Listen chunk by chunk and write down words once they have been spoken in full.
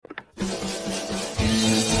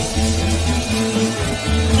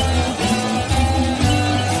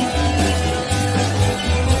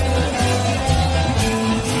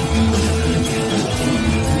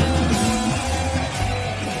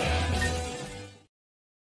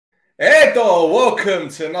Edo, welcome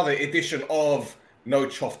to another edition of No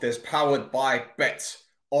Chofters, powered by Bet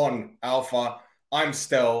on Alpha. I'm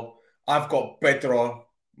Stel. I've got Pedro,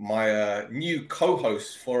 my new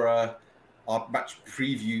co-host for our match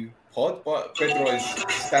preview pod, but Pedro is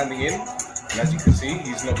standing in, and as you can see,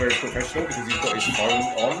 he's not very professional because he's got his phone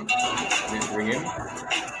on and it's ringing.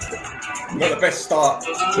 Not the best start.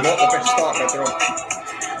 Pedro.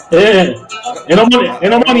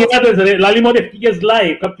 Ενώ μόνοι λαλί μόνο ευκήγες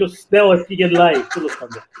live, κάποιος στέο ευκήγε live, τέλος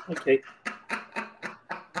πάντων. Okay.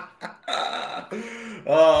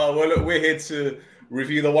 Well, look, we're here to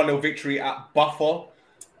review the 1-0 victory at Pafos.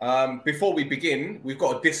 Before we begin, we've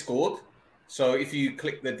got a Discord. So if you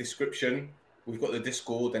click the description, we've got the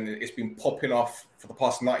Discord, and it's been popping off for the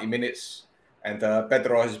past 90 minutes. And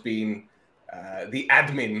Pedro has been the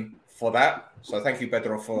admin for that. So thank you,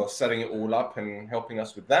 Pedro, for setting it all up and helping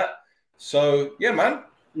us with that. So yeah, man.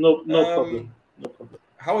 No problem.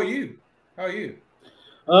 How are you?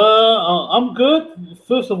 I'm good.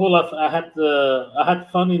 First of all, I had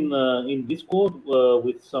fun in Discord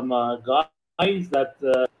with some guys that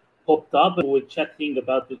popped up and were chatting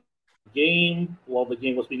about the game while the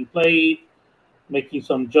game was being played, making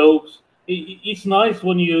some jokes. It's nice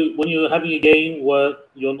when you're having a game where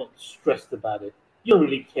you're not stressed about it. You don't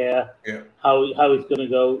really care how it's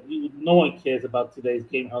gonna go. No one cares about today's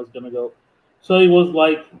game, how it's gonna go. So it was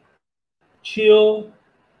like chill,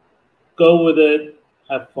 go with it,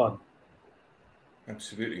 have fun.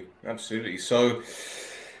 Absolutely. So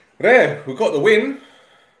there, we got the win,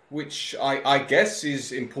 which I guess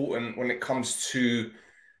is important when it comes to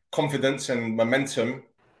confidence and momentum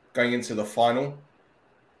going into the final.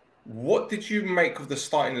 What did you make of the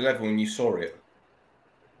starting 11 when you saw it?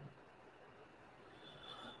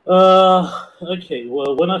 Okay.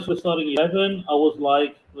 Well, when I saw starting 11, I was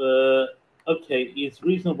like, okay, it's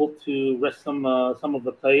reasonable to rest some of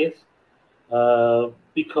the players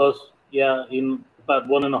because in about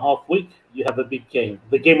 1.5 weeks you have a big game,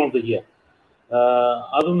 the game of the year.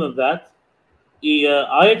 Other than that,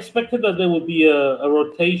 I expected that there would be a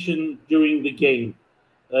rotation during the game.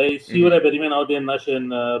 Σίγουρα περίμενα ότι να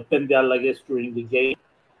έχουν 5 αλλαγές during the game.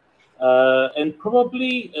 And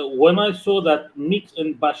probably when I saw that Mix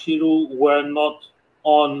and Bashiru were not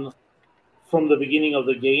on from the beginning of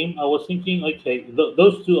the game, I was thinking, okay,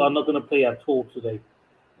 those two are not going to play at all today.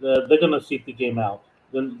 They're going to sit the game out.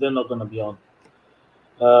 They're not going to be on.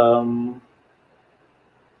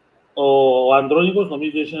 Ο Ανδρώνικος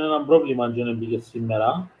νομίζω είχε ένα πρόβλημα αν δεν μπήκε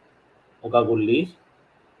σήμερα, ο Κακουλής.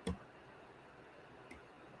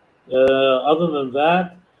 Other than that,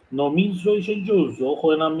 νομίζω είχε Τζούζο,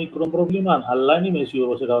 έχω ένα μικρό πρόβλημα, αλλά δεν είμαι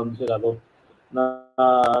σίγουρος 100%.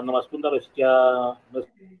 Να μας πούν τα παιδιά.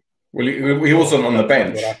 Well, he wasn't on the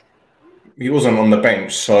bench. He wasn't on the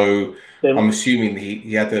bench, so I'm assuming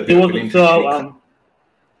he had a bit of an injury.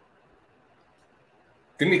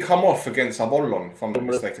 Didn't he come off against Apollon, if I'm not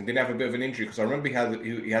mistaken? Didn't he have a bit of an injury? Because I remember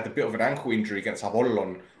he had a bit of an ankle injury against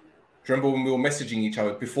Apollon. Do you remember when we were messaging each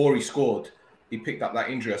other before he scored? He picked up that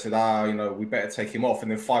injury. I said, we better take him off. And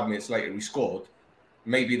then 5 minutes later, he scored.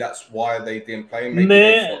 Maybe that's why they didn't play him. Maybe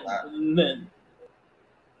they thought that.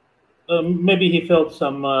 Maybe he felt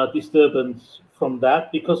some disturbance from that,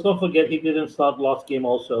 because don't forget he didn't start last game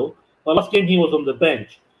also. But last game he was on the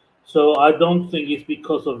bench. So I don't think it's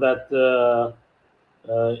because of that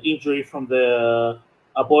injury from the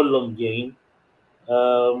Apollon game.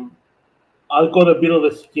 I got a bit of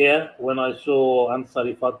a scare when I saw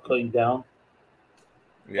Ansarifat going down.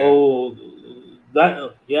 Yeah. Oh,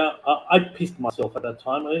 I pissed myself at that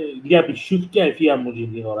time.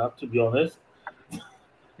 To be honest.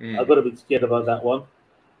 I got a bit scared about that one.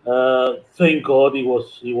 Thank God he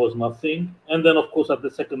was nothing. And then of course at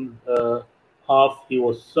the second half he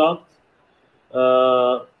was sucked.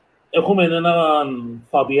 Έχουμε έναν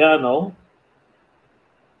Fabiano,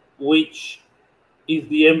 which is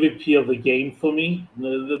the MVP of the game for me.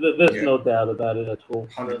 There's no doubt about it at all.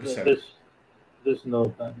 100%. There's no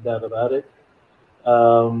doubt about it.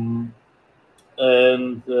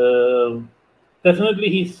 Definitely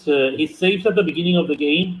his saves at the beginning of the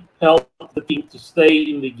game helped the team to stay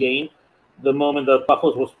in the game the moment that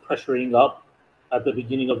Pafos was pressuring up at the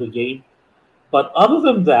beginning of the game. But other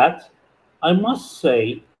than that, I must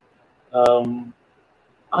say,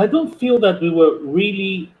 I don't feel that we were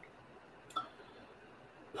really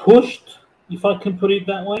pushed, if I can put it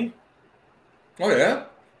that way. Oh,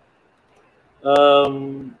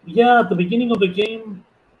 yeah? At the beginning of the game,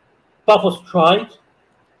 Pafos tried.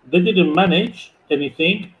 They didn't manage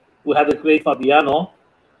anything. We had a great Fabiano,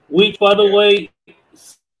 which, by the way,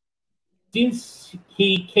 since he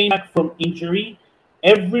came back from injury,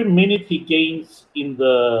 every minute he gains in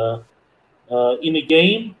the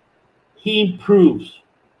game, he improves.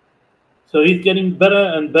 So he's getting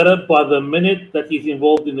better and better by the minute that he's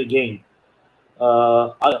involved in the game.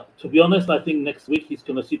 To be honest, I think next week he's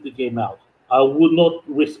going to sit the game out. I would not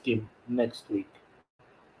risk him next week.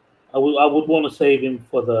 I would want to save him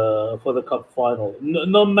for the cup final,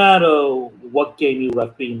 no matter what game he would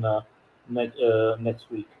have been next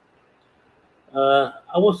week. I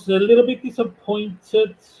was a little bit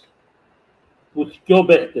disappointed with Joe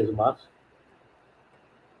Bertes, Matt.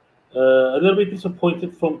 A little bit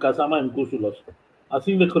disappointed from Kazama and Gusulos. I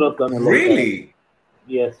think they could have done a lot better. Really?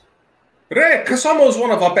 Yes. Kasama was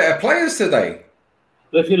one of our better players today.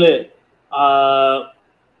 Refile, I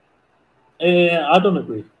don't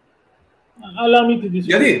agree. Allow me to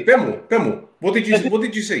disagree. Bemo. What did you see? What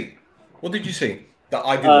did you see that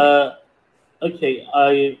I didn't?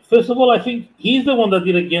 Okay. First of all, I think he's the one that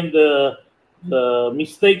did again the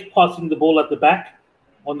mistake passing the ball at the back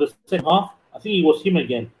on the second half. I think it was him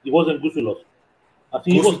again. It wasn't Gusulos. I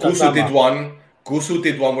think it was Gusu Kazama. did one. Gusu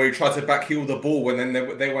did one where he tried to backheel the ball and then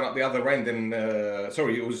they went up the other end and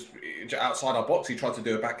it was outside our box. He tried to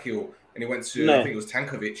do a backheel and he went to I think it was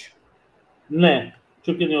Tankovic. Ναι,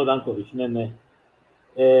 πιο και ο Δάνκοβιτς, ναι.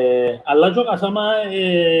 Αλλά ο Κασάμα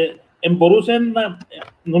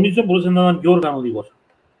νομίζω μπορούσε να ήταν πιο οργανωτικός.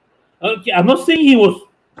 Okay, I'm not saying he was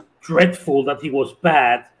dreadful, that he was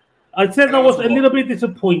bad. I said I was a little bit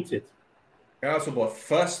disappointed. And also,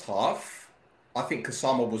 first half, I think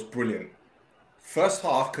Kasama was brilliant. First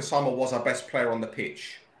half, Kasama was our best player on the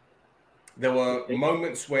pitch. There were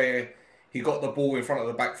moments where he got the ball in front of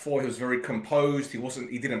the back four. He was very composed.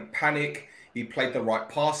 He didn't panic. He played the right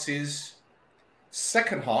passes.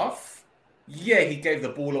 Second half, he gave the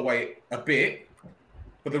ball away a bit.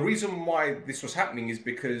 But the reason why this was happening is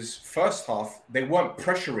because first half, they weren't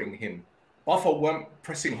pressuring him. Pafos weren't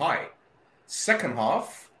pressing high. Second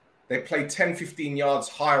half, they played 10, 15 yards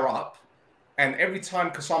higher up. And every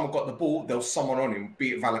time Kasama got the ball, there was someone on him,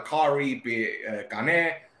 be it Valakari, be it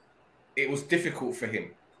Gane. It was difficult for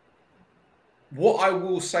him. What I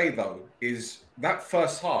will say, though, is that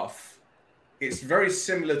first half, it's very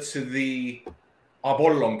similar to the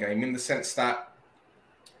Arbolon game in the sense that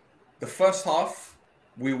the first half,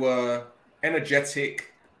 we were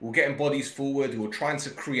energetic, we were getting bodies forward, we were trying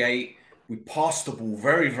to create, we passed the ball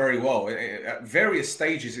very, very well. At various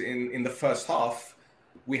stages in the first half,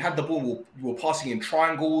 we had the ball, we were passing in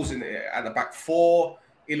triangles at the back four.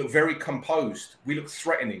 It looked very composed. We looked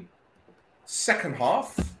threatening. Second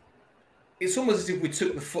half, it's almost as if we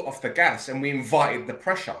took the foot off the gas and we invited the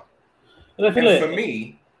pressure. And for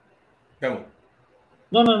me, no,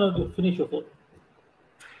 finish your thought.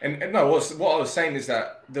 And no, what I was saying is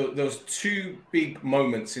that there was two big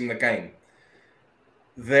moments in the game.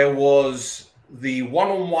 There was the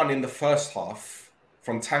one-on-one in the first half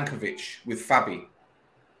from Tankovic with Fabi,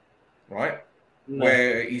 right? No.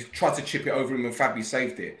 Where he tried to chip it over him and Fabi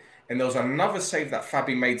saved it. And there was another save that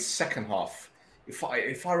Fabi made second half.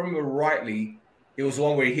 If I remember rightly, it was the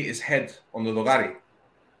one where he hit his head on the Dogari.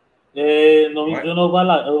 Νομίζω ο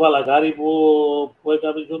Βαλακάρη που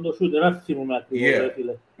έκανε το shoot, δεν θυμούμαι ακριβώς.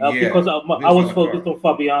 Because I was focused on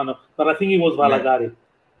Fabiano, but I think it was Valagari.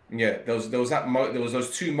 Yeah, there was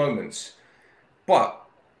those two moments. But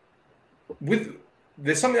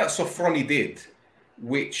there's something that Sofroni did,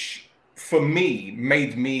 which for me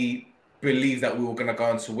made me believe that we were going to go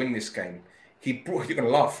on to win this game. You're going to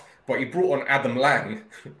laugh, but he brought on Adam Lang,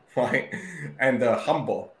 right, and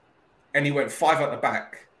Humble, and he went 5 at the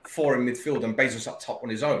back, 4 in midfield, and Bezos up top on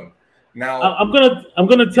his own. Now I'm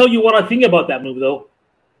gonna tell you what I think about that move, though.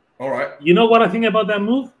 All right. You know what I think about that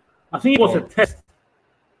move? I think it was a test.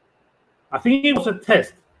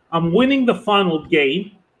 I'm winning the final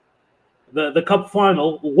game, the cup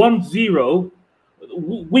final, 1-0.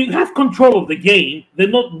 We have control of the game. They're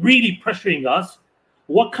not really pressuring us.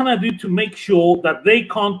 What can I do to make sure that they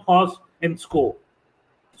can't pass and score?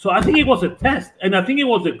 So I think it was a test, and I think it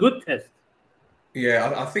was a good test.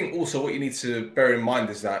 Yeah, I think also what you need to bear in mind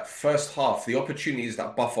is that first half, the opportunities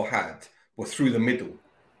that Buffalo had were through the middle.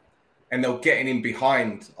 And they were getting in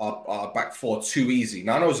behind our back four too easy.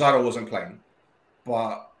 Now, I know Zara wasn't playing,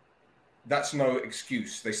 but that's no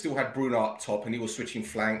excuse. They still had Bruno up top and he was switching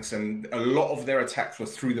flanks, and a lot of their attacks were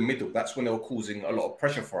through the middle. That's when they were causing a lot of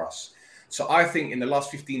pressure for us. So I think in the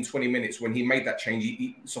last 15, 20 minutes, when he made that change,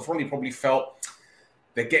 Sofroni probably felt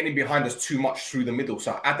they're getting in behind us too much through the middle.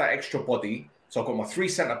 So I add that extra body. So I've got my 3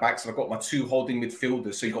 centre-backs and I've got my 2 holding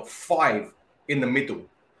midfielders. So you've got 5 in the middle.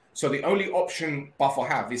 So the only option Buffalo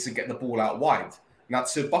have is to get the ball out wide. Now,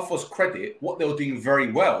 to Buffalo's credit, what they were doing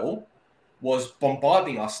very well was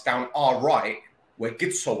bombarding us down our right where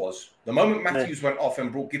Gitso was. The moment Matthews went off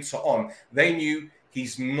and brought Gitso on, they knew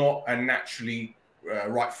he's not a naturally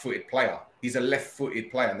right-footed player. He's a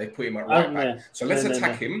left-footed player, and they put him at right back. So let's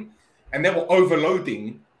attack him. And they were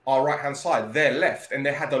overloading our right-hand side, their left, and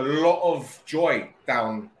they had a lot of joy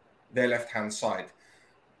down their left-hand side.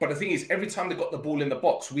 But the thing is, every time they got the ball in the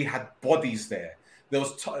box, we had bodies there. There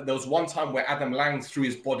was one time where Adam Lang threw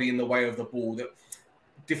his body in the way of the ball. That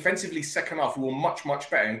defensively, second half, we were much, much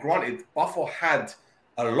better. And granted, Buffalo had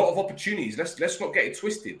a lot of opportunities. Let's not get it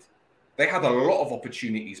twisted. They had a lot of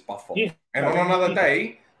opportunities, Buffalo. Yeah. And on another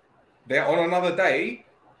day,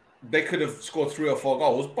 they could have scored 3 or 4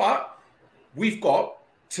 goals. But we've got,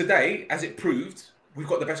 today, as it proved, we've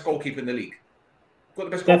got the best goalkeeper in the league. We've got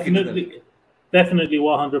the best goalkeeper in the league. Definitely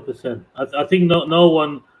 100%. I think no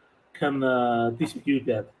one can dispute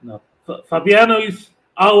that. No, Fabiano is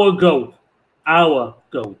our GOAT. Our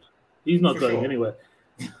GOAT. He's not going anywhere.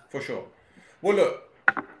 For sure. Well, look,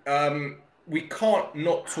 we can't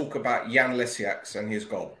not talk about Jan Lesiaks and his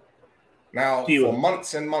goal. Now, for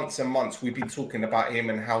months and months and months, we've been talking about him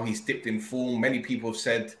and how he's dipped in form. Many people have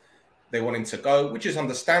said they want him to go, which is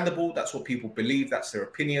understandable. That's what people believe. That's their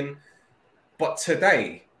opinion. But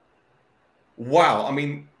today, wow, I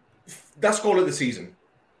mean, that's goal of the season.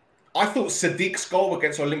 I thought Sadiq's goal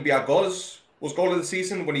against Olympiacos was goal of the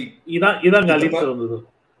season when he...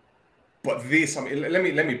 But this, I mean, let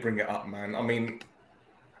me bring it up, man. I mean,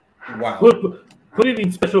 wow. Put it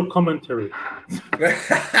in special commentary.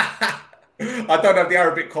 I don't have the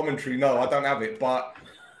Arabic commentary. No, I don't have it. But,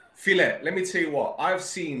 Filet, let me tell you what. I've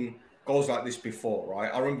seen goals like this before,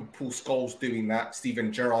 right? I remember Paul Scholes doing that,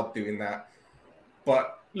 Steven Gerrard doing that.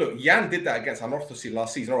 But, look, Jan did that against Anorthosis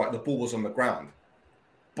last season. All right, the ball was on the ground.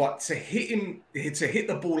 But to hit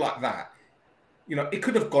the ball like that, you know, it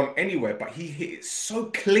could have gone anywhere, but he hit it so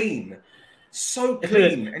clean. So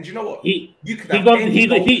clean. And you know what? You could have any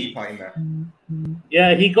goalkeeper in there.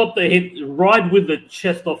 Yeah, he got the hit right with the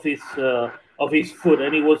chest of his foot,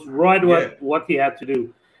 and he was right what he had to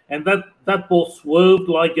do. And that ball swerved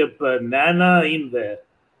like a banana in there.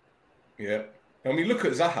 Yeah. I mean, look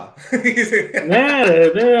at Zaha.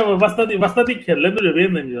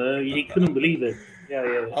 He couldn't believe it.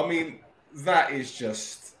 Yeah. I mean, that is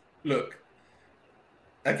just... Look,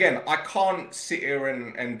 again, I can't sit here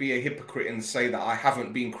and be a hypocrite and say that I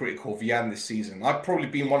haven't been critical of Jan this season. I've probably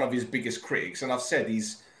been one of his biggest critics, and I've said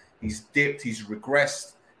he's dipped, he's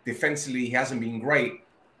regressed. Defensively, he hasn't been great.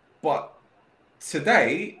 But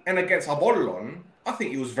today, and against Apollon, I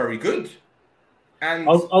think he was very good. And,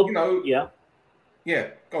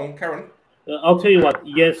 Yeah, go on, Karen. I'll tell you what,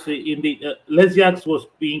 yes, indeed. Lesiaks was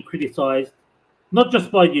being criticized, not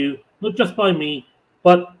just by you, not just by me,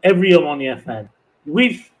 but every Omonoia fan,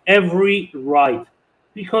 with every right,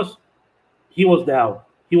 because he was down.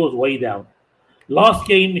 He was way down. Last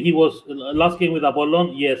game with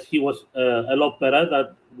Apollon, yes, he was a lot better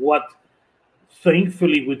than what,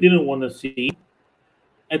 thankfully, we didn't want to see.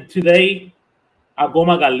 And today,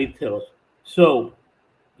 Agoma Galiteros. So,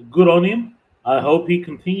 good on him. I hope he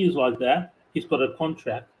continues like that. He's got a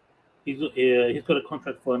contract. He's got a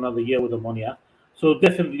contract for another year with Omonoia. So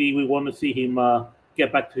definitely we want to see him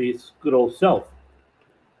get back to his good old self.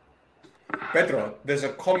 Pedro, there's a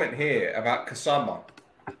comment here about Kasama.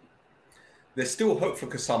 There's still hope for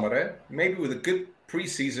Kasama there. Maybe with a good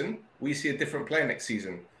preseason, we see a different player next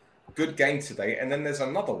season. Good game today. And then there's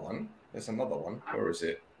another one. Where is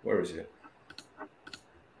it?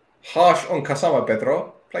 Harsh on Kasama,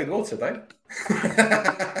 Pedro. Played well today.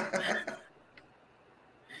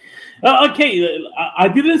 Okay, I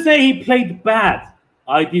didn't say he played bad.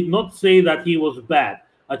 I did not say that he was bad.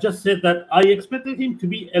 I just said that I expected him to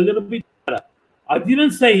be a little bit better. I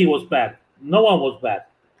didn't say he was bad. No one was bad.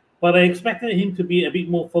 But I expected him to be a bit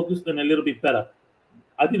more focused and a little bit better.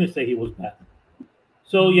 I didn't say he was bad.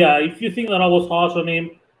 So, yeah, if you think that I was harsh on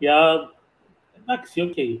him, yeah,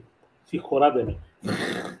 okay.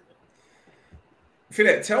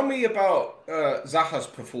 Philip, tell me about Zaha's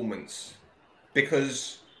performance,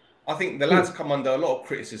 because I think the lad's come under a lot of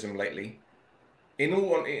criticism lately. In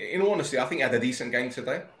all honesty, I think he had a decent game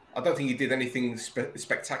today. I don't think he did anything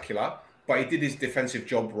spectacular, but he did his defensive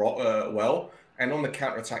job well. And on the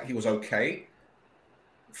counter-attack, he was okay.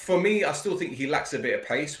 For me, I still think he lacks a bit of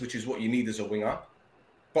pace, which is what you need as a winger.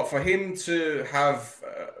 But for him to have...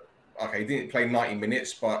 he didn't play 90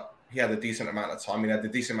 minutes, but he had a decent amount of time. He had a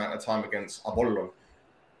decent amount of time against Apollon.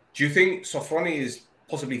 Do you think Sofroni is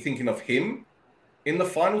possibly thinking of him in the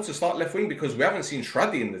final to start left wing? Because we haven't seen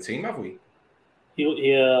Shradi in the team, have we?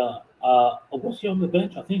 Was he on the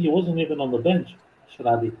bench? I think he wasn't even on the bench,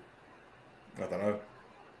 Shradi. I don't know.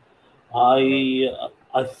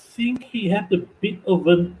 I think he had a bit of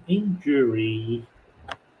an injury.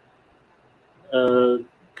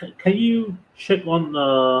 Can you check on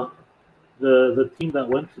the team that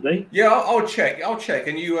went today? Yeah, I'll check. I'll check,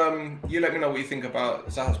 and you let me know what you think about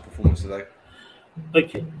Zaha's performance today.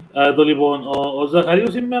 Okay. Το λοιπόν, ο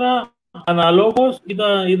Ζαχαρίου σήμερα αναλόγως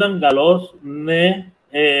ήταν καλός, ναι.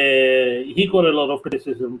 He got a lot of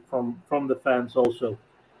criticism from the fans also.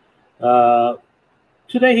 Uh,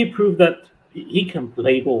 Today he proved that he can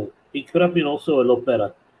play ball. He could have been also a lot better.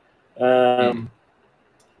 Um,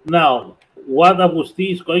 Now, what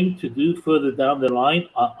Agusti is going to do further down the line,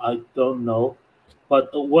 I don't know. But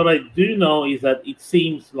what I do know is that it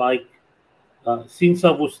seems like since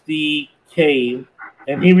Agusti came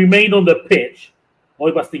and he remained on the pitch,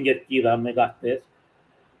 hoy Bastingetira Megates,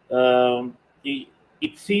 it,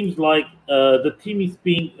 it seems like the team is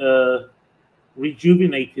being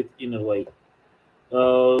rejuvenated in a way.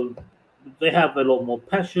 Uh, they have a lot more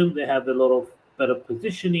passion. They have a lot of better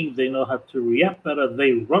positioning. They know how to react better.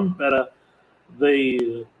 They run better.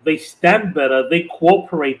 They stand better. They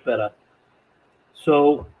cooperate better.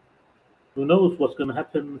 So who knows what's going to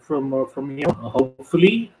happen from here?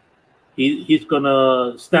 Hopefully, he's going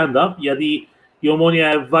to stand up. Γιατί η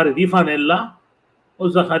Ομόνια βαρετή φανέλα, ο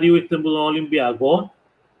Ζαχαρίου ήρθε από τον Ολυμπιακό.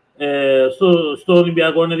 Στο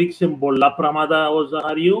Ολυμπιακό έδειξε πολλά πράγματα ο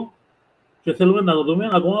Ζαχαρίου και θέλουμε να το δούμε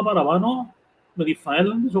ακόμα παραπάνω με τη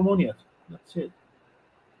φανέλα της Ομόνιας. That's it.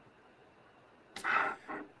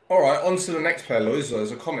 All right, on to the next player, Loizo.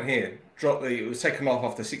 There's a comment here. It was taken off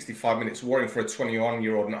after 65 minutes, worrying for a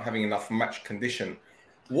 21-year-old not having enough match condition.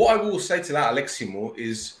 What I will say to that, Aleximo,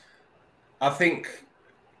 is I think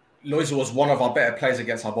Loizo was one of our better players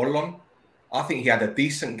against Apollon. I think he had a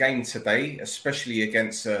decent game today, especially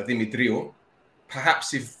against Dimitriou.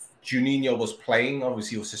 Perhaps if Juninho was playing,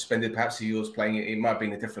 obviously he was suspended, perhaps if he was playing, it might have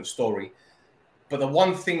been a different story. But the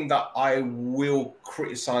one thing that I will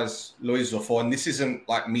criticize Loizo for, and this isn't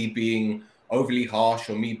like me being overly harsh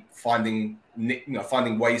or me finding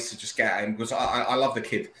ways to just get at him, because I love the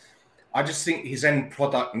kid. I just think his end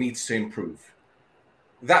product needs to improve.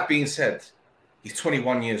 That being said, he's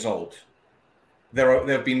 21 years old. There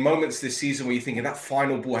have been moments this season where you're thinking that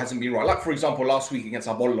final ball hasn't been right. Like, for example, last week against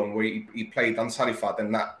Apollon, where he played Ansarifat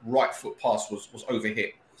and that right foot pass was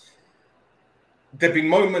overhit. There have been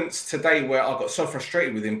moments today where I got so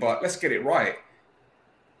frustrated with him, but let's get it right.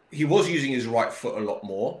 He was using his right foot a lot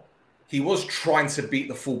more. He was trying to beat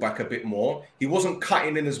the fullback a bit more. He wasn't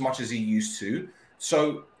cutting in as much as he used to.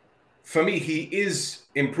 So for me, he is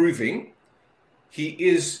improving. He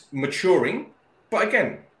is maturing. But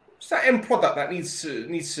again, it's that end product that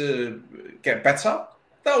needs to get better.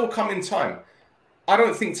 That will come in time. I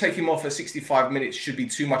don't think taking him off at 65 minutes should be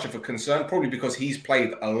too much of a concern, probably because he's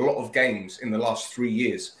played a lot of games in the last 3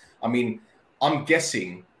 years. I mean, I'm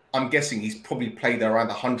guessing he's probably played around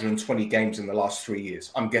 120 games in the last 3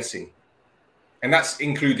 years. I'm guessing. And that's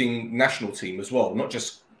including national team as well, not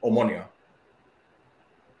just Omonoia.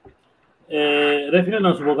 Ρε φίλε,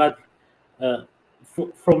 να σου πω κάτι.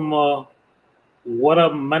 From what I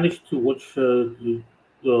managed to watch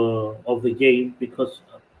of the game, because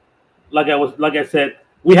like I said,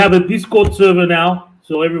 we have a Discord server now,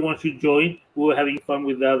 so everyone should join. We were having fun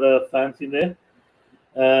with the other fans in there.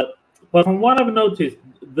 But from what I've noticed,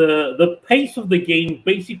 the pace of the game,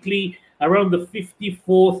 basically around the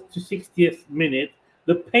 54th to 60th minute,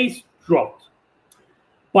 the pace dropped.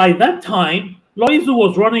 By that time, Loizo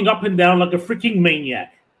was running up and down like a freaking maniac.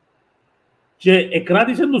 Και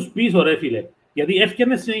εκράτησε τους πίσω, ρε φίλε. Γιατί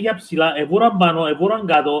έφτιανε συνέχεια ψηλά, εβούραν πάνω, εβούραν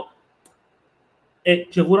κάτω,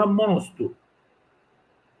 και εβούραν μόνος του.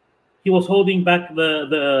 He was holding back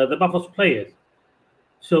the Pafos players.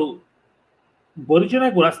 So, μπορεί και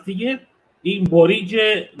να κουράστηκε ή μπορεί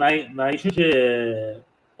και να είσαι και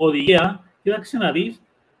οδηγία. Κοίταξε να δεις,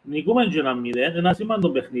 νικούμε και ένα 0, ένα σημαντικό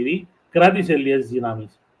παιχνίδι, κράτησε λίγες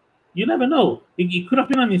δυνάμεις. You never know. It could have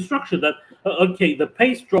been an instruction that, okay, the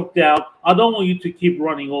pace dropped down. I don't want you to keep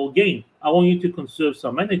running all game. I want you to conserve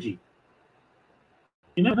some energy.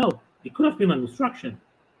 You never know. It could have been an instruction.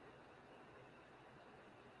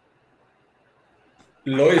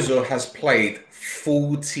 Loizo has played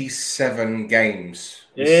 47 games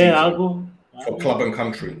for club and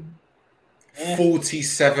country.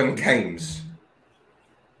 47 games.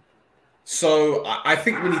 So I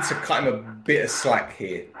think we need to cut him a bit of slack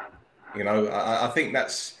here. You know, I think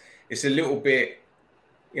it's a little bit,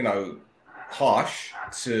 harsh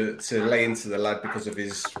to lay into the lad because of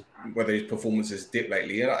whether his performance has dipped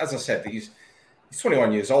lately. As I said, he's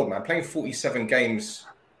 21 years old, man, playing 47 games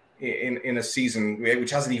in a season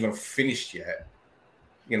which hasn't even finished yet.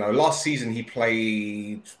 Last season he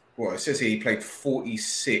played Well, it says here he played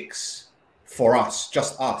 46 for us,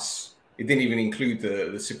 just us. It didn't even include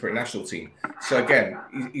the Cypriot national team. So again,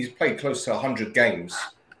 he's played close to 100 games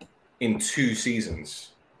in 2 seasons.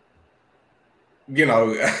 You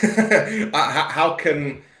know, how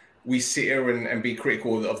can we sit here and be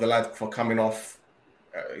critical of the lad for coming off,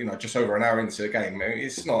 just over an hour into the game?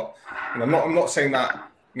 It's not, I'm not saying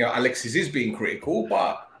that, Alexis is being critical,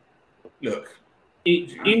 but look,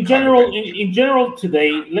 In general,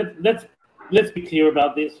 today, let's be clear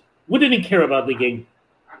about this. We didn't care about the game.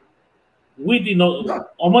 We did not. No.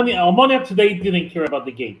 Omonoia today didn't care about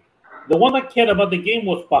the game. The one that cared about the game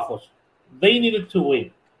was Pafos. They needed to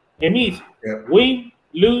win. It means win,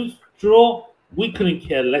 lose, draw. We couldn't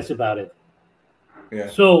care less about it. Yeah.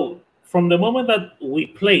 So from the moment that we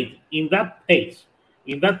played in that pace,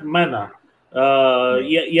 in that manner,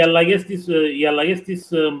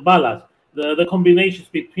 balas, the combinations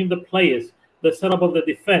between the players, the setup of the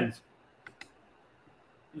defense.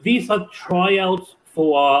 These are tryouts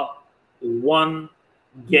for one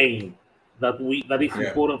game that is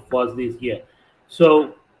important for us this year.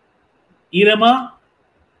 So Irema,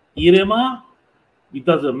 it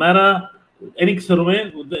doesn't matter.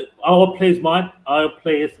 Our players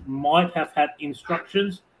might have had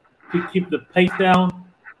instructions to keep the pace down.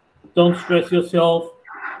 Don't stress yourself.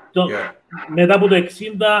 Don't. You're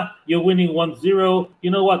winning 1-0.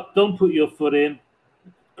 You know what? Don't put your foot in.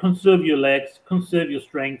 Conserve your legs. Conserve your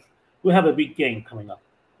strength. We have a big game coming up.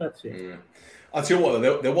 That's it. Yeah. I'll tell you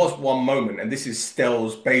what, there was one moment, and this is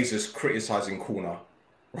Stell's Bezos criticizing corner,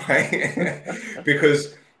 right?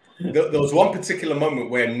 Because there was one particular moment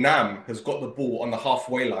where Nam has got the ball on the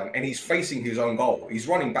halfway line and he's facing his own goal. He's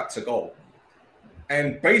running back to goal.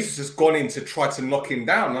 And Bezos has gone in to try to knock him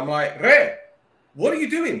down. I'm like, Re, what are you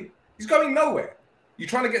doing? He's going nowhere. You're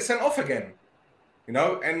trying to get sent off again.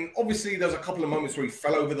 And obviously there's a couple of moments where he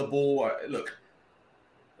fell over the ball. Look,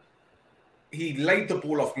 he laid the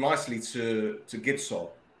ball off nicely to Gitso.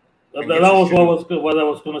 That was what I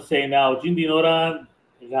was going to say now. Yeah.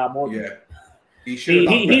 He should have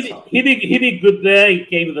done better. He did good there. He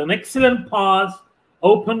gave it an excellent pass,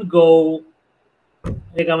 open goal. No,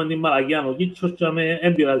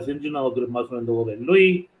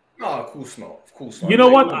 of course not. Of course not. You know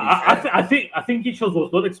what? I think Gichos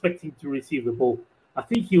was not expecting to receive the ball. I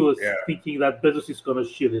think he was thinking that Bezos is going to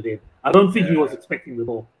shoot it in. I don't think he was expecting the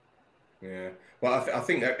ball. Yeah. Well, I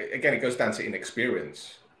think, again, it goes down to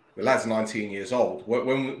inexperience. The lad's 19 years old.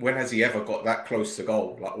 When has he ever got that close to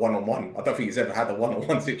goal, like one-on-one? I don't think he's ever had a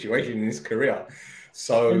one-on-one situation in his career.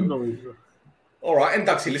 So, all right. And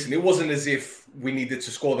Duxie, listen, it wasn't as if we needed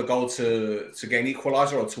to score the goal to get an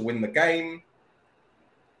equaliser or to win the game.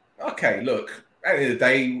 Okay, look, at the end of the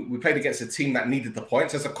day, we played against a team that needed the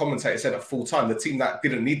points. As the commentator said at full time, the team that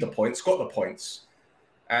didn't need the points got the points.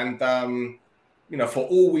 And, for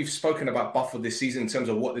all we've spoken about Buffalo this season in terms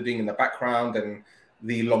of what they're doing in the background and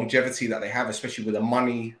the longevity that they have, especially with the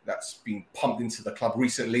money that's been pumped into the club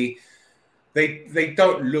recently, they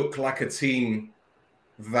don't look like a team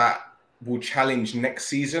that will challenge next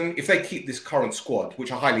season. If they keep this current squad,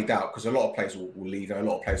 which I highly doubt, because a lot of players will leave and a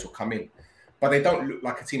lot of players will come in, but they don't look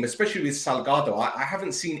like a team, especially with Salgado. I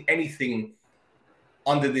haven't seen anything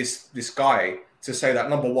under this guy to say that,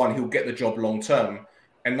 number one, he'll get the job long term,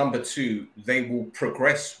 and number two, they will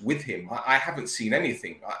progress with him. I haven't seen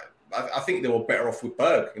anything. I think they were better off with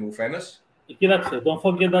Berg, in all fairness. Don't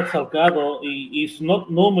forget that Salgado is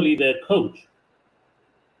not normally their coach.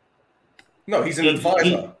 No, he's an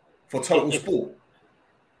advisor for Total Sport.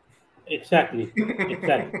 Exactly.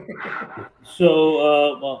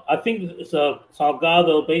 So I think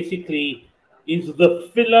Salgado basically is the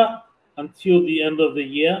filler until the end of the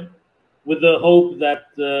year, with the hope that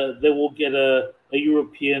they will get a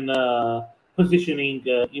European positioning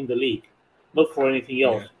in the league, not for anything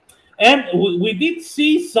else. And we did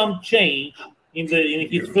see some change in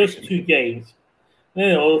his first 2 games.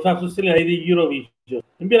 Eurovision.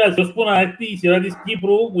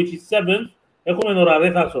 Which is 7th.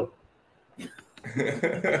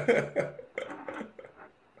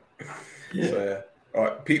 So, all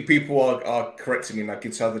right, people are correcting me now.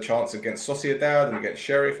 Gives her the chance against Sociedad and against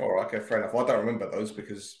Sheriff. All right, okay, fair enough. Well, I don't remember those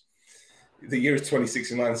because the year is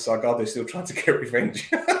 2069. Salgado is still trying to get revenge.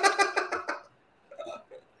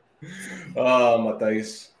 Oh my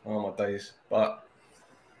days. But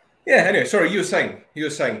yeah, anyway, sorry, you were saying.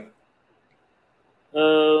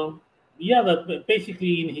 That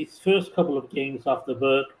basically in his first couple of games after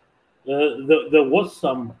Berg, there was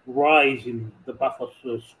some rise in the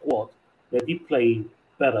Pafos squad. They did play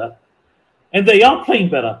better, and they are playing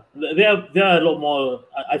better. They are a lot more.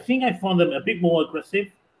 I think I found them a bit more aggressive.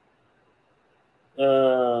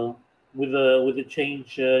 with the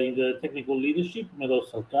change in the technical leadership, Melo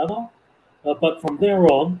Salgado. But from there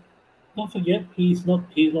on, don't forget he's not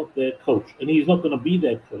their coach, and he's not going to be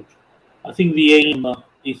their coach. I think the aim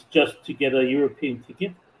is just to get a European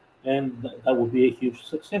ticket, and that would be a huge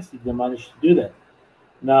success if they manage to do that.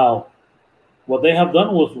 Now, what they have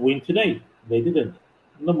done was win today. They didn't.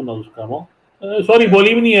 Namunos kamo. Sorry,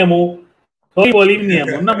 Bolivniemu. Sorry,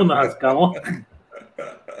 Bolivniemu. Namunas kamo.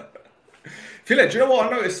 Philip, do you know what I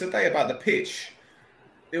noticed today about the pitch?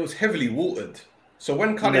 It was heavily watered. So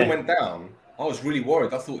when Karim went down, I was really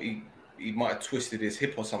worried. I thought he might have twisted his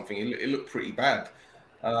hip or something. It looked pretty bad.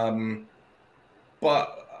 But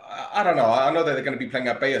I don't know. I know that they're going to be playing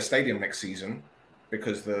at Bayer Stadium next season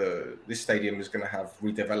because this stadium is going to have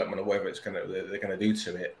redevelopment or whatever they're going to do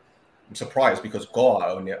to it. I'm surprised because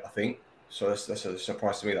Goa own it, I think. So that's a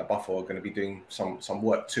surprise to me that Buffalo are going to be doing some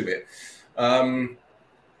work to it.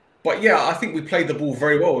 But yeah, I think we played the ball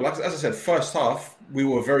very well. Like, as I said, first half, we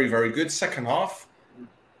were very, very good. Second half,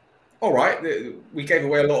 all right. We gave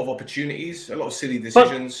away a lot of opportunities, a lot of silly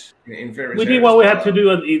decisions in various We did areas, what we had to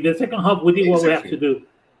do. In the second half, we did what we had to do.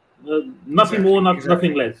 Nothing more,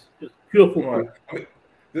 nothing less. Just pure football. Right. I mean,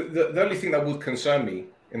 the only thing that would concern me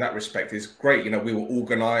in that respect is great. We were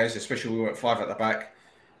organised, especially we went 5 at the back.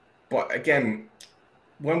 But again,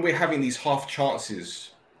 when we're having these half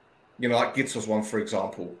chances, like Gitsos one, for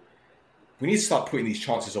example, we need to start putting these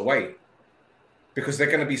chances away because there are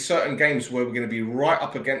going to be certain games where we're going to be right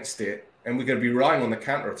up against it and we're going to be relying on the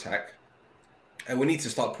counter-attack and we need to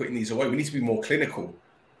start putting these away. We need to be more clinical.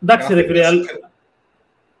 That's it.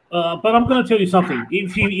 But I'm going to tell you something.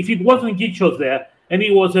 If it wasn't Gichos there and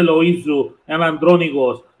it was Eloizu and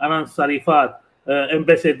Andronigos and Ansarifat and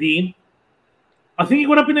Besedin, I think it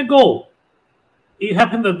would have been a goal. It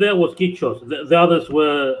happened that there was Gichos. The others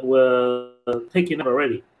were taken up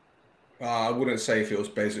already. I wouldn't say if it was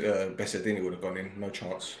Besedini would have gone in. No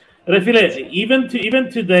chance. Refile, even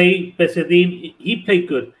today, Besedin, he played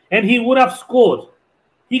good. And he would have scored.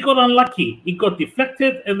 He got unlucky. He got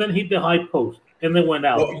deflected and then hit the high post and then went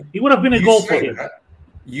out. Well, it would have been a goal for him.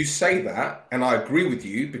 You say that, and I agree with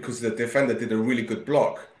you because the defender did a really good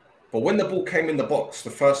block. But when the ball came in the box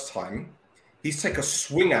the first time, he's taken a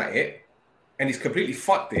swing at it and he's completely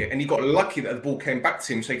fucked it. And he got lucky that the ball came back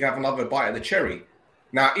to him so he could have another bite at the cherry.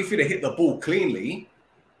 Now, if he'd have hit the ball cleanly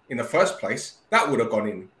in the first place, that would have gone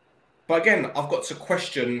in. But again, I've got to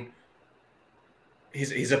question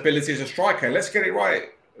his ability as a striker. And let's get it right,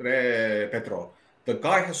 Pedro. The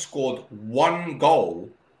guy has scored 1 goal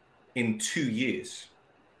in 2 years.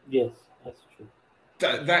 Yes, that's true.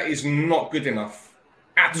 That is not good enough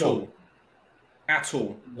at all. At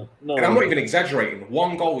all. No, and I'm not even exaggerating.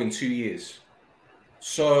 1 goal in 2 years.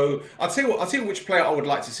 So I'll tell you which player I would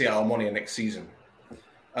like to see at Omonoia next season.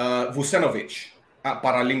 Vucenovic at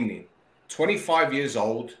Paralimni, 25 years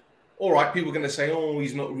old. All right, people are going to say, oh,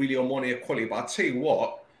 he's not really Omonoia quality. But I'll tell you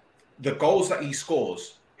what, the goals that he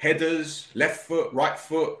scores, headers, left foot, right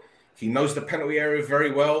foot, he knows the penalty area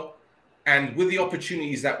very well. And with the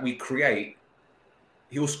opportunities that we create,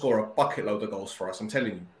 he'll score a bucket load of goals for us. I'm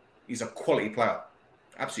telling you, he's a quality player.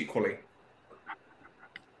 Absolute quality.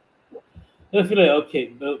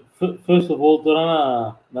 Okay, first of all,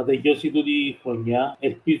 τώρα να τελειώσει τούτη η χρονιά,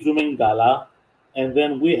 ελπίζουμε καλά, and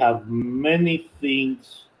then we have many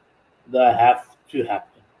things that have to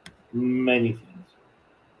happen. Many things.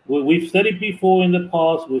 We've said it before in the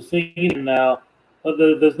past, we're saying it now, but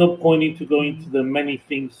there's no point into going to the many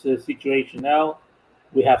things situation now.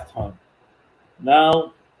 We have time.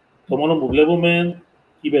 Now, το μόνο που βλέπουμε,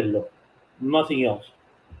 κύπελλο. Nothing else.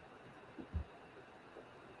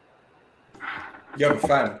 You have a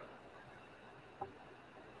fan.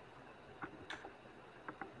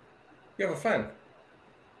 You have a fan.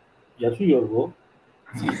 Γεια σου, Γιώργο.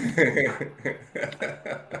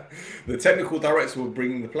 The technical director will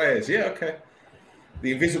bring the players. Yeah, okay.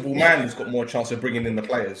 The invisible man has got more chance of bringing in the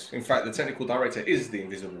players. In fact, the technical director is the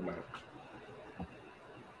invisible man.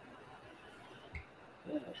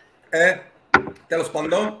 Τέλος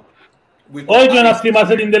πάντων. Όχι να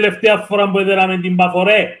θυμάσαι την τελευταία φορά που έδεραμε την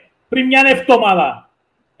Παφορέ. Πριν μια εβδομάδα.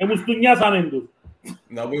 Εμουστουνιάσαμε τους.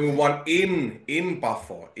 No, we won in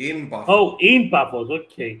Pafos. Oh, in Pafos,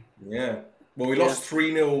 okay. Yeah. Well, we lost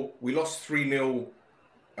 3-0. We lost 3-0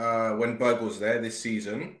 when Berg was there this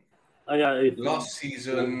season. Last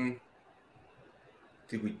season,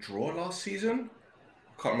 did we draw last season?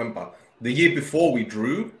 I can't remember. The year before we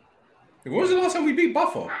drew. When was the last time we beat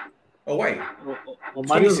Pafos? Away.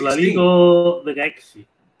 2016.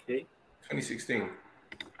 Okay. 2016.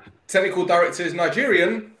 Technical director is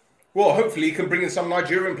Nigerian. Well, hopefully he can bring in some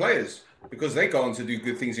Nigerian players. because they go on to do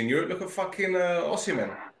good things in Europe. Look at fucking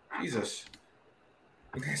Osimhen. Jesus.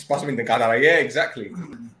 Spasmin the Gadara. Yeah, exactly.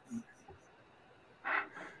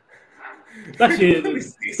 That's What it.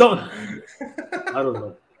 is this? Don't. I don't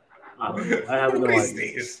know. I have no What is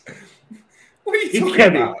idea. this? What are you It's talking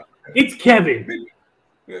Kevin. about? It's Kevin.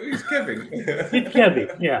 Who's Kevin? It's Kevin.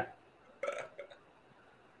 Yeah.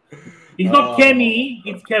 He's not Kenny.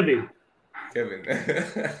 It's Kevin. Kevin.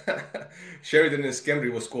 Sheridan and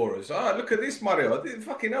Skembry were scorers. Look at this Mario.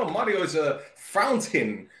 Fucking hell, Mario is a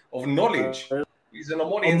fountain of knowledge. He's an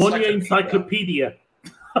Omonoia encyclopedia.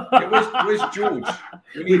 Yeah, where's George?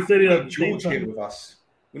 We said it at need the same George time. here with us.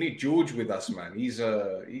 We need George with us, man. He's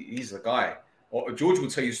the guy. George will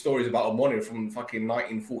tell you stories about Omonoia from fucking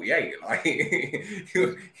 1948. Like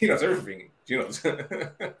he knows everything. You know,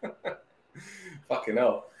 fucking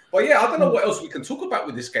hell. But yeah, I don't know what else we can talk about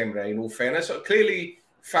with this game, Ray, in all fairness. So clearly,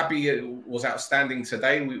 Fabi was outstanding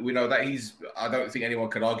today. We know that I don't think anyone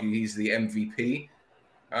can argue he's the MVP.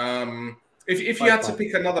 If you had to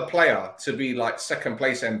pick another player to be like second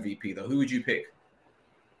place MVP, though, who would you pick?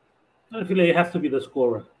 I feel like it has to be the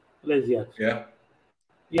scorer, Leziak. Yeah.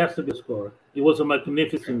 He has to be a scorer. It was a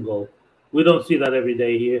magnificent goal. We don't see that every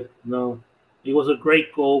day here. No. It was a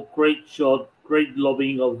great goal, great shot, great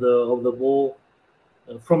lobbing of the ball.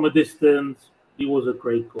 From a distance, it was a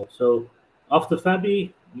great goal. So after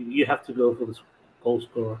Fabi, you have to go for the goal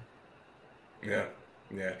scorer. Yeah,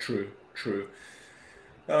 true.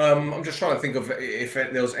 I'm just trying to think of if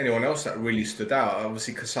there was anyone else that really stood out.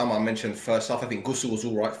 Obviously, Kasama mentioned first half. I think Gusu was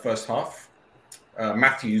all right first half.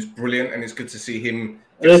 Matthews, brilliant, and it's good to see him.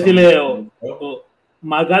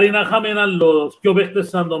 Magari na kami ng los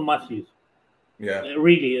Matthews. Yeah,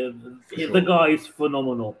 really, the guy is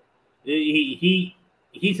phenomenal.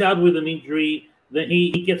 He's out with an injury. Then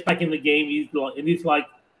he gets back in the game. He's like,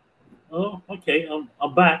 oh, okay,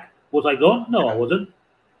 I'm back. Was I gone? No, I wasn't.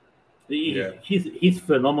 He's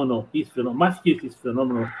phenomenal. Matthews is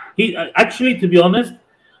phenomenal. He actually, to be honest,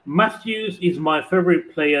 Matthews is my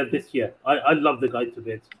favorite player this year. I love the guy to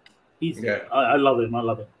bits. I love him. I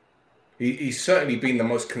love him. He's certainly been the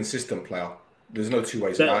most consistent player. There's no two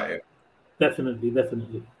ways about it. Definitely.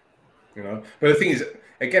 You know, but the thing is,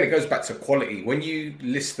 again, it goes back to quality. When you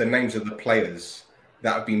list the names of the players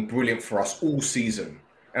that have been brilliant for us all season,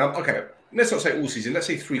 and okay, let's not say all season. Let's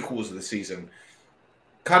say 3/4 of the season.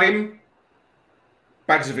 Karim,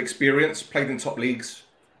 bags of experience, played in top leagues.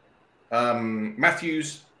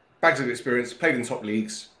 Matthews, bags of experience, played in top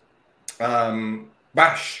leagues.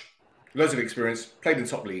 Bash, loads of experience, played in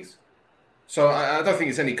top leagues. So I don't think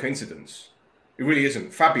it's any coincidence. It really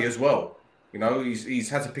isn't. Fabi as well. You know, he's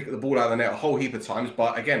had to pick the ball out of the net a whole heap of times,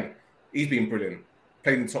 but again, he's been brilliant.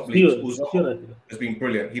 Played in top leagues. Has been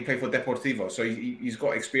brilliant. He played for Deportivo, so he's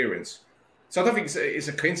got experience. So I don't think it's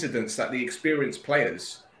a coincidence that the experienced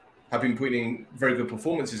players have been putting in very good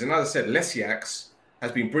performances. And as I said, Lesiax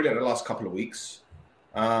has been brilliant the last couple of weeks.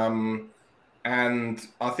 And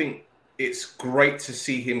I think it's great to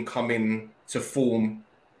see him come in to form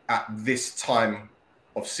at this time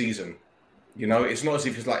of season. You know, it's not as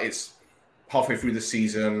if it's halfway through the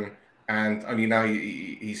season and only now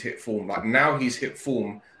he's hit form. Like now he's hit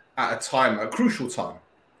form at a crucial time.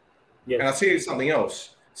 Yes. And I'll tell you something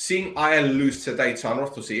else. Seeing IL lose today to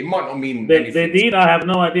Anrothosy, it might not mean anything. They did? I have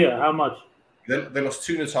no idea. How much? They lost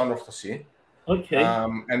 2-0 to Anrothosy. Okay.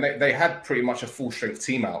 And they had pretty much a full-strength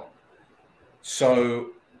team out.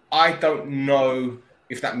 So I don't know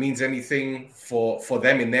if that means anything for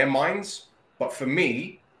them in their minds. But for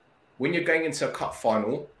me, when you're going into a cup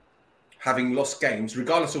final, having lost games,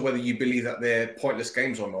 regardless of whether you believe that they're pointless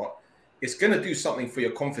games or not, it's going to do something for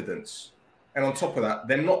your confidence. And on top of that,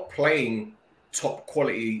 they're not playing top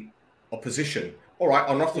quality opposition. All right,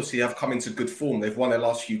 Anrothosy have come into good form. They've won their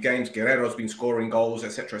last few games. Guerrero's been scoring goals,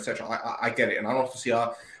 etc., etc. I get it. And Anrothosy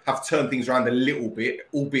have turned things around a little bit,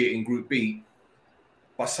 albeit in Group B.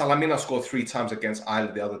 But Salamina scored 3 times against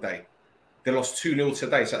Ireland the other day. They lost 2-0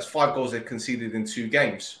 today. So that's 5 goals they've conceded in 2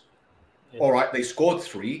 games. Yeah. All right, they scored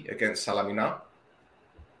 3 against Salamina.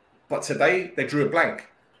 But today, they drew a blank.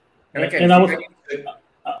 And again,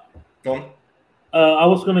 go on. I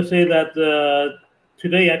was going to say that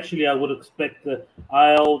today, actually, I would expect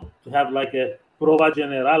IL to have like a prova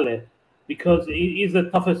generale because it is the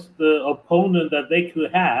toughest opponent that they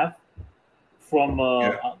could have from,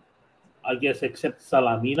 I guess, except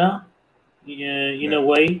Salamina in a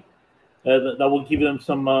way. That will give them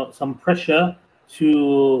some pressure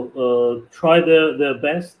to try their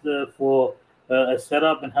best for a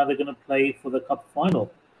setup and how they're going to play for the cup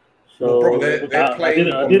final. So well, bro, they're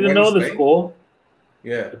playing I didn't know the score.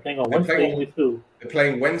 Yeah. They're playing on Wednesday with who? They're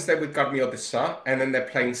playing Wednesday with Gadmi Odessa, and then they're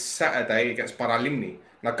playing Saturday against Paralimni.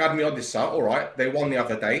 Now, Gadmi Odessa, all right, they won the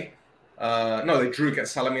other day. No, they drew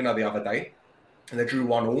against Salamina the other day, and they drew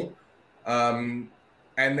 1-1.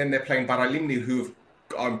 And then they're playing Paralimni, who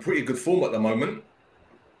are in pretty good form at the moment,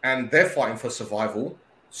 and they're fighting for survival.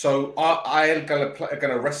 So are I going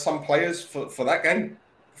to rest some players for that game,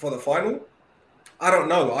 for the final? I don't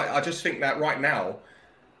know. I just think that right now,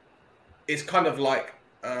 it's kind of like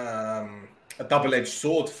a double-edged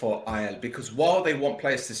sword for IL, because while they want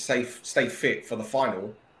players to stay fit for the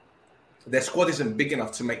final, their squad isn't big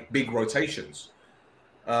enough to make big rotations.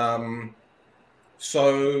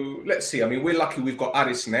 So let's see. I mean, we're lucky we've got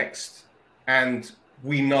Aris next, and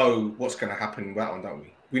we know what's going to happen in that one, don't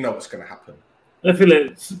we? We know what's going to happen. I feel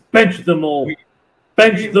it. Bench them all.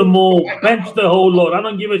 Bench them all. Bench the whole lot. I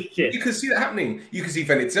don't give a shit. You can see that happening. You can see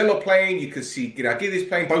Venizelos playing. You can see Giragidis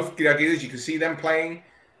playing. Both Giragidis, you can see them playing.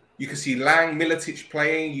 You can see Lang, Miletic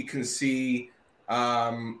playing. You can see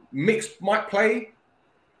Mix might play.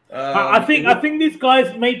 I think these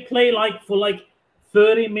guys may play for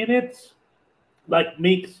 30 minutes, like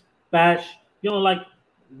Mix, Bash, like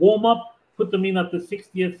warm up. Put them in at the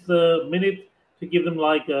 60th minute to give them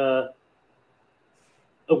like a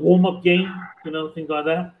warm up game, things like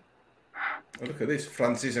that. Oh, look at this.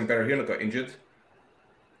 Francis and Berahino got injured.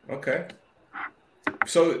 Okay.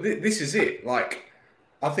 So this is it. Like,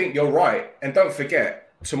 I think you're right. And don't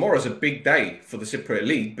forget, tomorrow's a big day for the Cypriot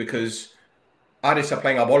League, because Aris are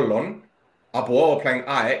playing Apollon, Apoel are playing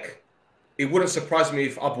AEK. It wouldn't surprise me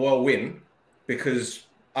if Apoel win, because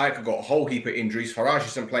AEK have got a whole heap of injuries. Faraj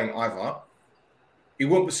isn't playing either. It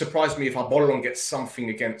wouldn't surprise me if Apollon gets something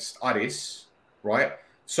against Aris, right?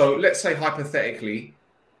 So let's say hypothetically,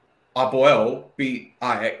 Apoel beat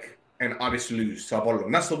AEK and Aris lose to Apollon.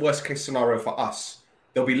 That's the worst case scenario for us.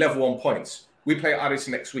 They'll be level on points. We play Aris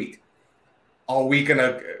next week. Are we going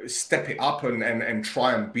to step it up and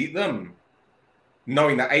try and beat them?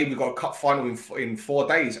 Knowing that A, we've got a cup final in 4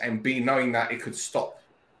 days, and B, knowing that it could stop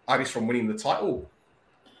Aris from winning the title.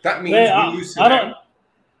 That means we lose to them.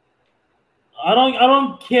 I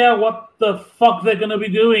don't care what the fuck they're gonna be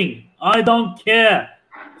doing. I don't care.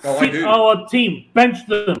 Sit our team, bench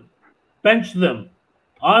them.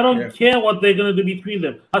 I don't care what they're gonna do between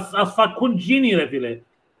them. As Fakun Gini refile.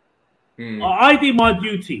 I did my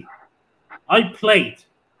duty. I played.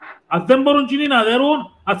 As them Borongini na theron,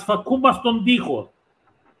 as Fakun Baston Dijo.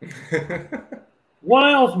 What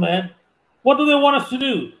else, man? What do they want us to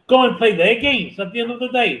do? Go and play their games at the end of the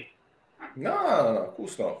day? No, of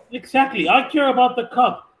course not. Exactly. I care about the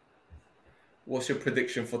cup. What's your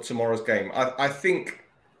prediction for tomorrow's game? I think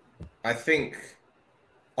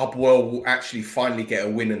Upwell will actually finally get a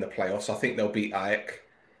win in the playoffs. I think they'll beat AEK.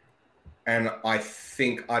 And I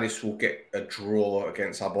think Aris will get a draw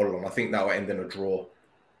against Apollon. I think that will end in a draw.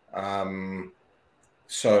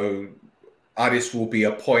 So Aris will be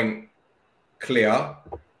a point clear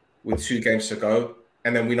with 2 games to go.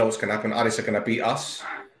 And then we know what's going to happen. Aris are going to beat us.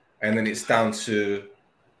 And then it's down to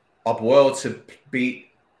Upwell to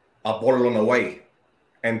beat Apollon away.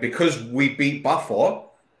 And because we beat Pafos,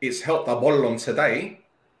 it's helped Apollon today.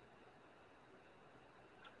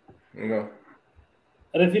 There you go.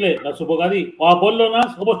 Ρε φίλε, να σου πω κάτι. Ο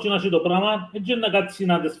Απόλλωνας, όπως και να σου το πράγμα, δεν ξέρει να κάτσει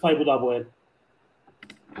να δεσφάει που το Αποέλ.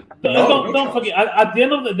 Don't forget, at the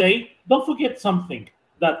end of the day, don't forget something.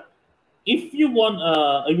 That if you want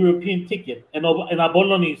a European ticket, and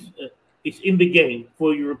Apollon is in the game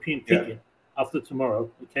for a European ticket after tomorrow,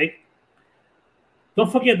 okay?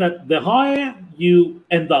 Don't forget that the higher you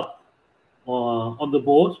end up on the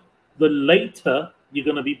board, the later you're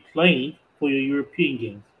going to be playing for your European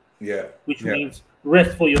games. Yeah. Which means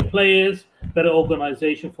rest for your players, better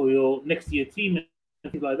organization for your next year team, and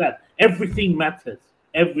things like that. Everything matters.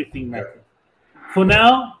 Everything matters. Yeah. For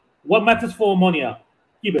now, what matters for Omonoia?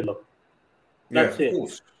 Keep it low. That's it.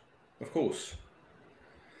 Of course.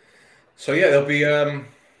 So yeah,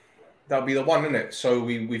 that'll be the one, isn't it? So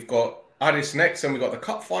we've got Aris next, and we've got the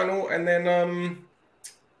cup final, and then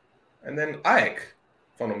AEK,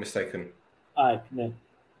 if I'm not mistaken. AEK, no.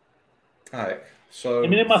 AEK. So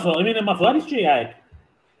Emine mafo Aris και AEK.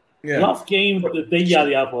 Last game τελειά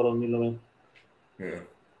διάφορο μιλούμε. Yeah.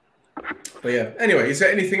 But yeah. Anyway, is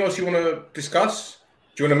there anything else you want to discuss?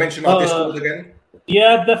 Do you want to mention our Discord again?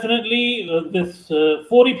 Yeah, definitely. There's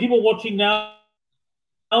 40 people watching now,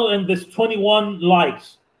 and there's 21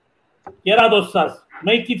 likes.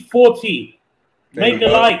 Make it 40. Make a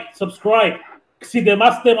like, subscribe.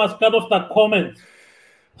 Ξιδεμάστε μας κάτω στα comments.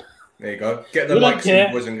 There you go. Get the likes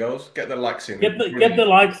in, boys and girls. Get the likes in. Get the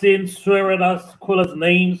likes in. Swear at us. Call us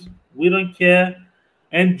names. We don't care.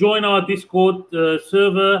 and join our Discord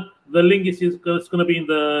server. The link is going to be in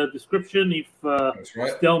the description if That's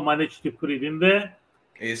right. Stel managed to put it in there.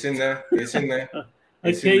 It's in there. It's in there.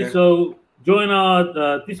 Okay, so join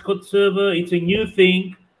our Discord server. It's a new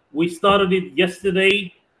thing. We started it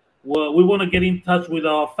yesterday. We want to get in touch with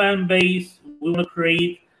our fan base. We want to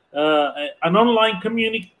create an online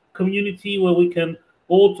community where we can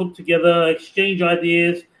all talk together, exchange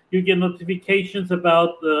ideas. You get notifications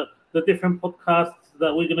about the different podcasts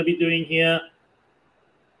that we're going to be doing here.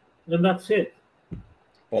 And that's it.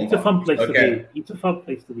 Bomba. It's a fun place to be. It's a fun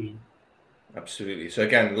place to be in. Absolutely. So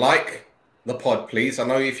again, like the pod, please. I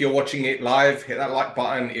know if you're watching it live, hit that like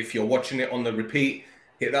button. If you're watching it on the repeat,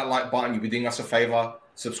 hit that like button. You'll be doing us a favor.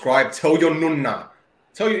 Subscribe. Tell your nunna.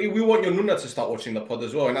 We want your nunna to start watching the pod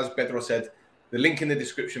as well. And as Pedro said, the link in the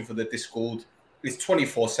description for the Discord is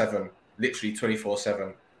 24/7, literally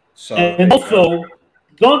 24/7. So and also,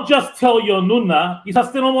 don't just tell your nunna.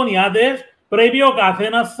 Είσαστε ομονιάτες. Πρέπει ο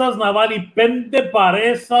καθένας σας να βάλει 5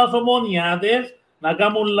 παρέες σας ομονιάτες να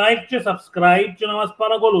κάνουν like και subscribe και να μας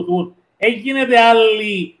παρακολουθούν. Έγινεται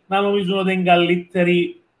άλλοι να νομίζουν ότι είναι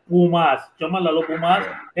καλύτεροι που μας. Και άμα λαλώ που μας,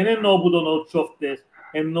 δεν εννοώ που τον οτσόφτες,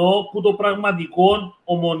 εννοώ που το πραγματικό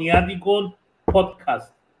ομονιάτικο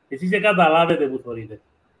podcast. Εσείς δεν καταλάβετε που θεωρείτε.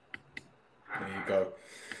 There you go.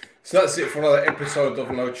 So that's it for another episode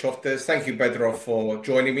of No Choftes. Thank you, Pedro, for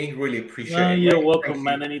joining me. Really appreciate it. You're welcome,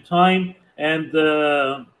 man, anytime. And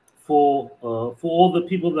for all the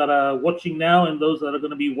people that are watching now and those that are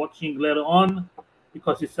going to be watching later on,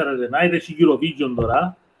 because it's Saturday night, it's Eurovision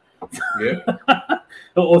τώρα.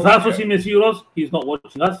 Ο Θάσος είμαι σίγουρος, he's not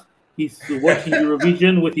watching us. He's watching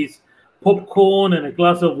Eurovision with his popcorn and a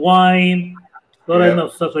glass of wine. Τώρα είναι ο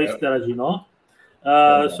Θάσος ύστερα, you know.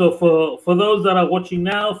 So for those that are watching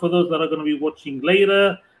now, for those that are going to be watching later,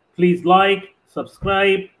 please like,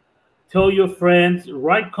 subscribe, tell your friends,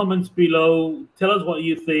 write comments below, tell us what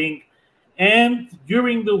you think. And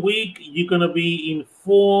during the week, you're going to be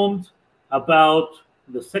informed about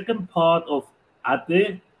the second part of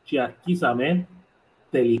Ate Chiarkisamen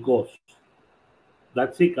Telikos.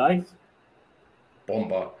 That's it, guys.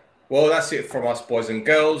 Bomba. Well, that's it from us, boys and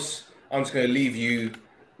girls. I'm just going to leave you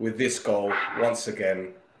with this goal once again.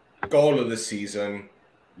 Goal of the season,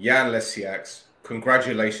 Jan Lesiaks.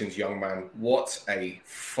 Congratulations, young man. What a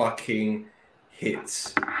fucking hit.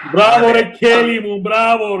 Bravo, re Kelly,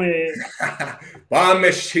 bravo, re.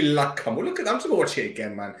 Look at, I'm just going to watch it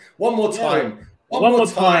again, man. One more time. One more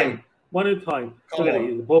time. One more time. Come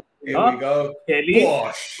on. Here we go. Kelly,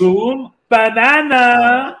 Wash. boom,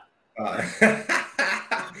 banana.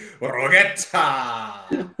 Rogetta.